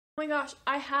my gosh,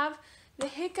 I have the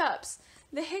hiccups.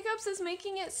 The hiccups is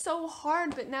making it so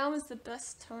hard, but now is the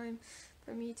best time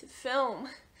for me to film.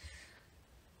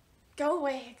 Go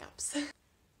away, hiccups.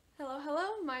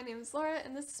 Hello, my name is Laura,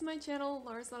 and this is my channel,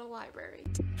 Laura's Little Library.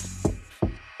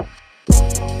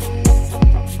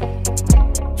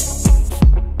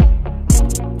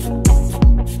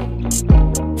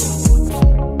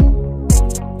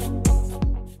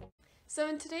 So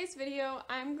in today's video,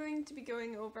 I'm going to be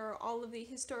going over all of the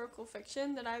historical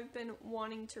fiction that I've been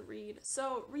wanting to read.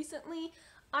 So recently,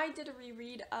 I did a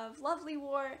reread of Lovely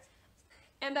War,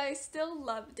 and I still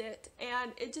loved it,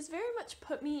 and it just very much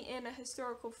put me in a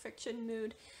historical fiction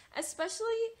mood. Especially,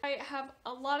 I have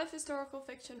a lot of historical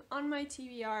fiction on my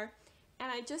TBR,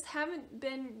 and I just haven't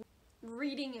been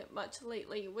reading it much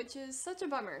lately, which is such a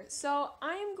bummer. So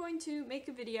I'm going to make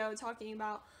a video talking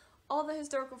about all the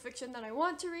historical fiction that I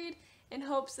want to read, in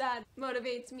hopes that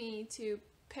motivates me to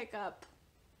pick up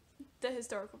the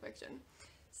historical fiction.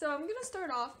 So I'm going to start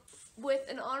off with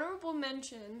an honorable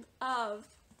mention of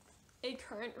a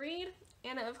current read,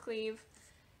 Anna of Cleve.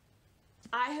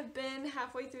 I have been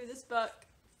halfway through this book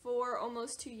for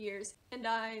almost 2 years, and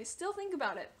I still think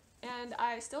about it, and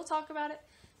I still talk about it,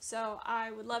 so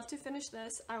I would love to finish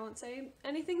this. I won't say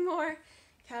anything more,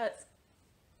 because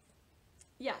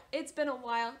yeah, it's been a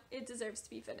while. It deserves to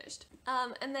be finished.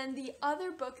 And then the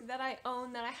other book that I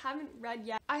own that I haven't read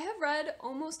yet, I have read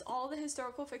almost all the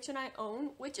historical fiction I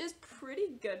own, which is pretty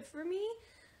good for me.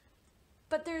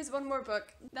 But there's one more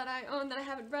book that I own that I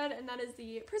haven't read, and that is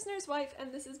The Prisoner's Wife,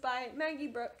 and this is by Maggie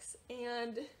Brooks,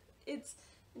 and it's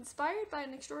inspired by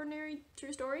an extraordinary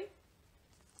true story.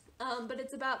 But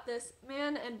it's about this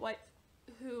man and wife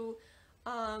who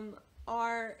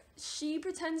she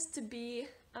pretends to be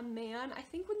a man, I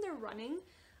think when they're running,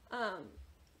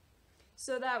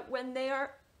 so that when they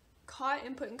are caught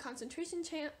and put in concentration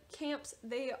camps,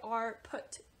 they are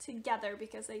put together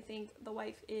because they think the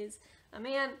wife is a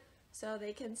man, so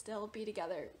they can still be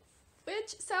together, which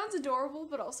sounds adorable,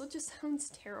 but also just sounds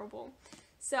terrible.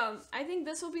 So I think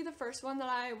this will be the first one that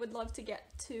I would love to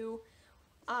get to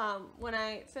when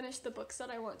I finish the books that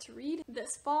I want to read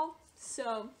this fall.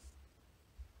 So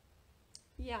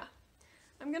yeah,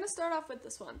 I'm gonna start off with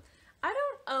this one. I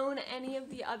don't own any of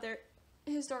the other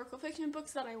historical fiction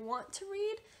books that I want to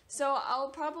read, so I'll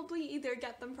probably either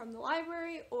get them from the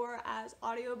library or as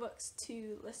audiobooks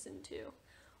to listen to.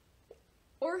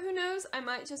 Or who knows, I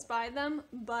might just buy them,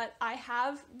 but I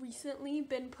have recently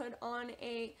been put on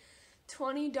a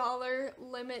 $20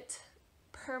 limit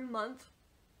per month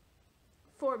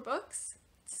for books,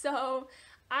 so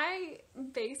I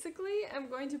basically am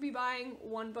going to be buying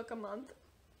one book a month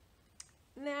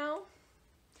now,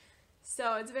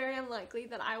 so it's very unlikely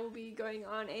that I will be going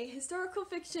on a historical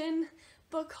fiction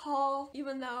book haul,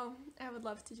 even though I would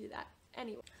love to do that.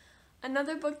 Anyway,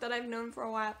 another book that I've known for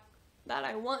a while that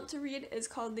I want to read is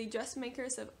called The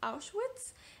Dressmakers of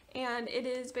Auschwitz, and it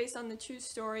is based on the true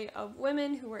story of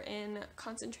women who were in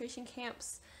concentration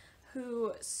camps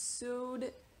who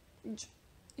sewed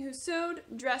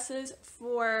dresses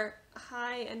for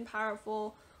high and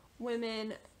powerful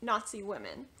women, Nazi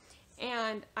women.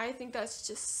 And I think that's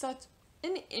just such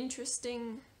an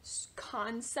interesting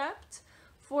concept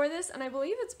for this, and I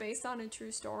believe it's based on a true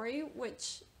story,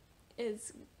 which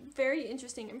is very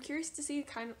interesting. I'm curious to see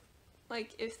kind of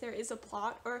like if there is a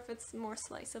plot or if it's more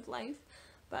slice of life,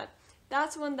 but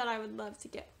that's one that I would love to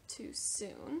get to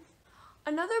soon.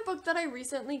 Another book that I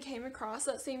recently came across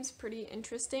that seems pretty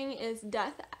interesting is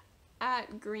Death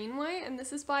at Greenway, and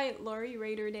this is by Laurie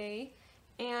Rader Day,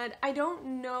 and I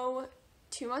don't know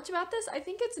too much about this. I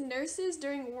think it's nurses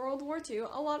during World War II.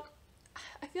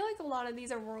 I feel like a lot of these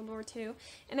are World War II,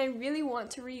 and I really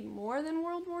want to read more than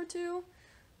World War II,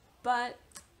 but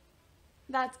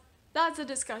that's a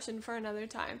discussion for another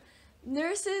time.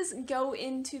 Nurses go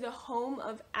into the home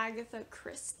of Agatha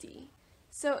Christie.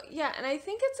 So yeah, and I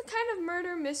think it's a kind of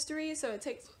murder mystery, so it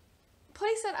takes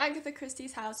place at Agatha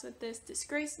Christie's house with this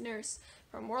disgraced nurse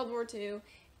from World War II,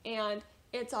 and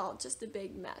it's all just a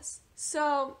big mess.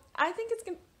 So I think it's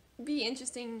gonna be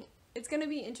interesting. It's gonna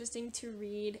be interesting to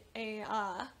read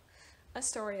a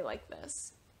story like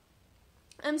this.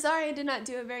 I'm sorry I did not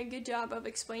do a very good job of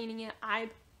explaining it. I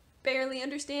barely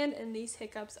understand, and these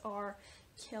hiccups are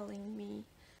killing me.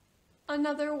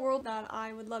 Another world that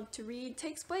I would love to read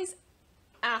takes place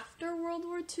after World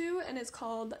War II, and it's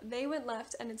called They Went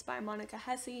Left, and it's by Monica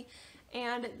Hesse,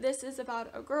 and this is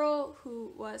about a girl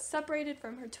who was separated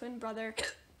from her twin brother,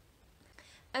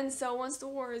 and so once the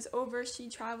war is over, she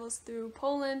travels through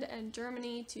Poland and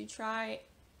Germany to try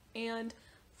and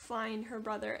find her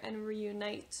brother and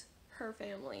reunite her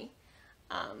family.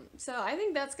 So I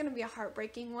think that's going to be a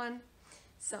heartbreaking one.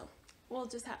 So we'll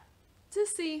just have to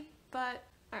see. But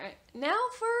alright, now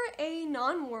for a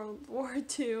non-World War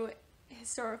II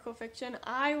historical fiction.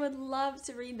 I would love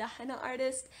to read The Henna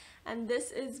Artist, and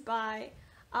this is by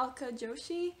Alka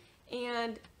Joshi,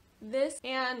 and this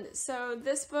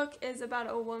book is about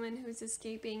a woman who's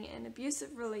escaping an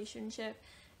abusive relationship,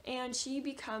 and she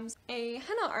becomes a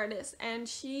henna artist, and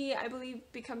she, I believe,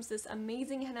 becomes this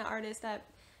amazing henna artist that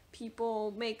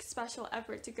people make special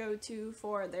effort to go to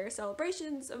for their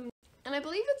celebrations. And I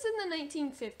believe it's in the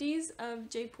 1950s of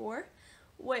Jaipur,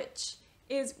 which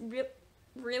is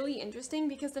really interesting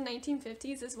because the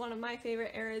 1950s is one of my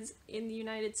favorite eras in the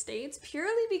United States,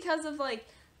 purely because of like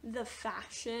the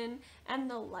fashion and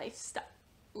the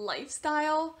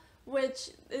lifestyle,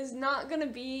 which is not going to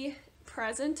be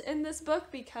present in this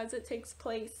book because it takes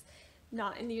place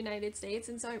not in the United States.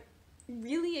 And so I'm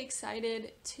really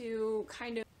excited to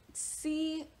kind of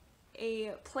see a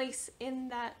place in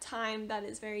that time that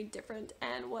is very different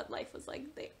and what life was like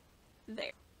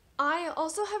there. I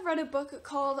also have read a book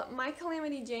called My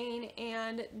Calamity Jane,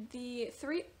 and the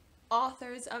 3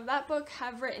 authors of that book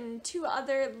have written 2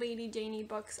 other Lady Janey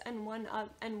books and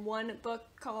one book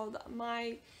called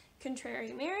My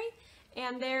Contrary Mary.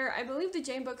 And I believe the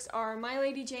Jane books are My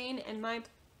Lady Jane and My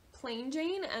Plain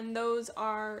Jane, and those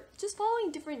are just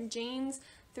following different Janes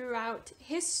throughout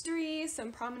history,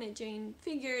 some prominent Jane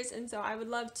figures, and so I would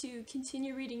love to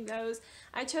continue reading those.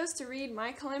 I chose to read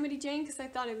My Calamity Jane because I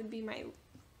thought it would be my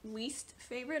least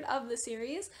favorite of the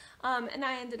series, and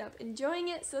I ended up enjoying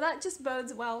it, so that just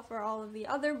bodes well for all of the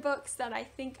other books that I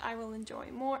think I will enjoy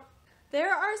more.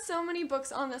 There are so many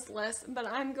books on this list, but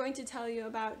I'm going to tell you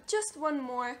about just one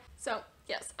more. So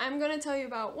yes, I'm going to tell you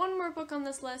about one more book on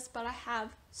this list, but I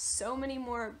have so many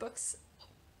more books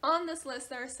on this list.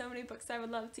 There are so many books I would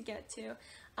love to get to,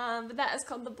 but that is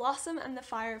called The Blossom and the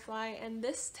Firefly, and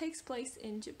this takes place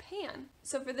in Japan.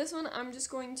 So for this one, I'm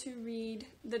just going to read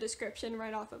the description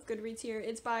right off of Goodreads here.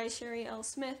 It's by Sherry L.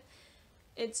 Smith.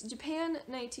 It's Japan,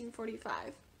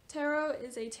 1945. Taro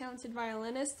is a talented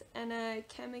violinist and a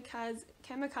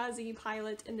kamikaze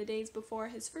pilot in the days before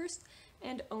his first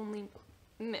and only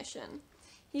mission.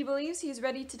 He believes he's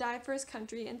ready to die for his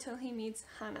country until he meets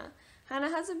Hana. Hana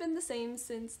hasn't been the same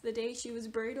since the day she was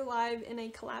buried alive in a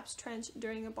collapsed trench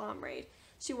during a bomb raid.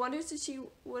 She wonders if she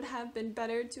would have been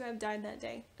better to have died that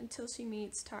day, until she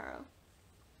meets Taro.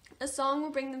 A song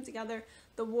will bring them together.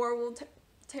 The war will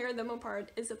tear them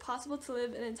apart. Is it possible to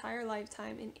live an entire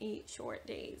lifetime in 8 short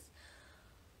days?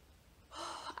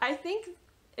 I think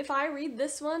if I read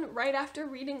this one right after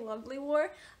reading Lovely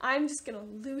War, I'm just gonna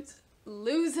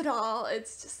lose it all.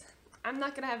 It's just, I'm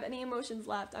not gonna have any emotions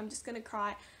left. I'm just gonna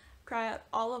cry out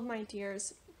all of my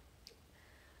tears.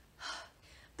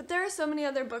 But there are so many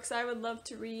other books I would love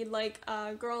to read, like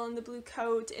Girl in the Blue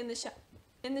Coat, In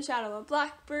the Shadow of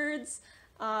Blackbirds,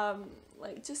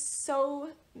 like just so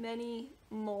many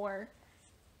more.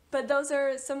 But those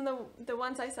are some of the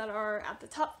ones I said are at the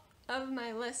top of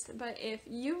my list. But if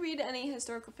you read any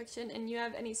historical fiction and you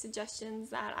have any suggestions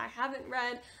that I haven't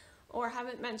read or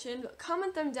haven't mentioned,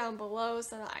 comment them down below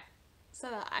so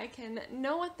that I can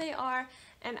know what they are,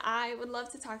 and I would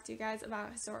love to talk to you guys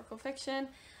about historical fiction.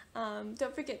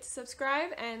 Don't forget to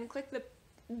subscribe and click the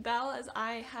bell, as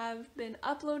I have been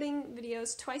uploading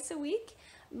videos twice a week.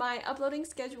 My uploading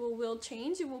schedule will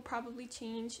change. It will probably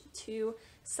change to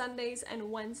Sundays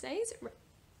and Wednesdays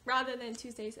rather than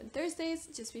Tuesdays and Thursdays,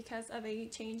 just because of a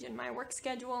change in my work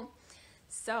schedule.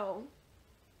 So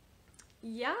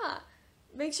yeah,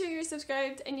 make sure you're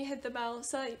subscribed and you hit the bell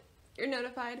so that you're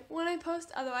notified when I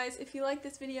post. Otherwise, if you like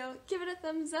this video, give it a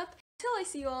thumbs up. Till I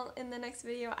see you all in the next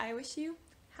video, I wish you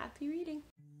happy reading.